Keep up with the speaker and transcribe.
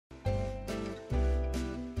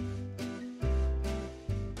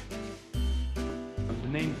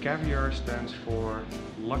name Caviar stands for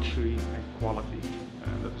luxury and quality.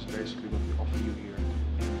 That is basically what we offer you here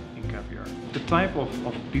in Caviar. The type of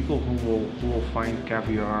people who will find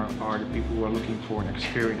caviar are the people who are looking for an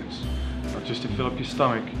experience. Not just to fill up your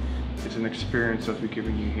stomach, it's an experience that we're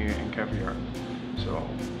giving you here in Caviar. So,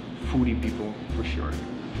 foodie people for sure.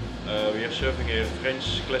 We are serving here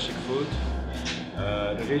French classic food.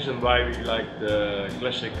 The reason why we like the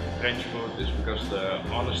classic French food is because the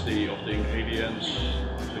honesty of the ingredients,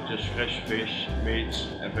 such as fresh fish, meats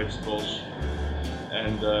and vegetables,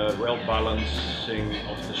 and the well balancing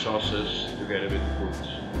of the sauces together with the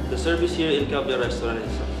food. The service here in Caviar Restaurant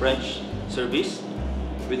is a French service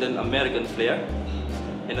with an American flair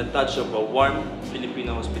and a touch of a warm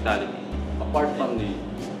Filipino hospitality. Apart from the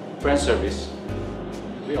French service,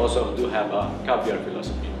 we also do have a caviar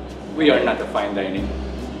philosophy. We are not a fine dining,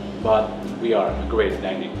 but we are a great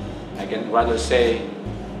dining. I can rather say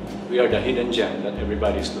we are the hidden gem that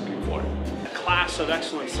everybody is looking for. A class of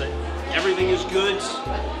excellence. Everything is good,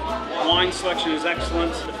 wine selection is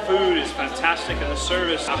excellent, the food is fantastic, and the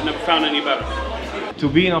service, I've never found any better. To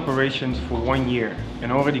be in operations for 1 year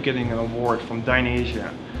and already getting an award from Dine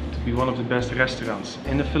Asia to be one of the best restaurants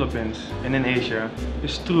in the Philippines and in Asia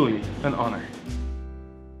is truly an honor.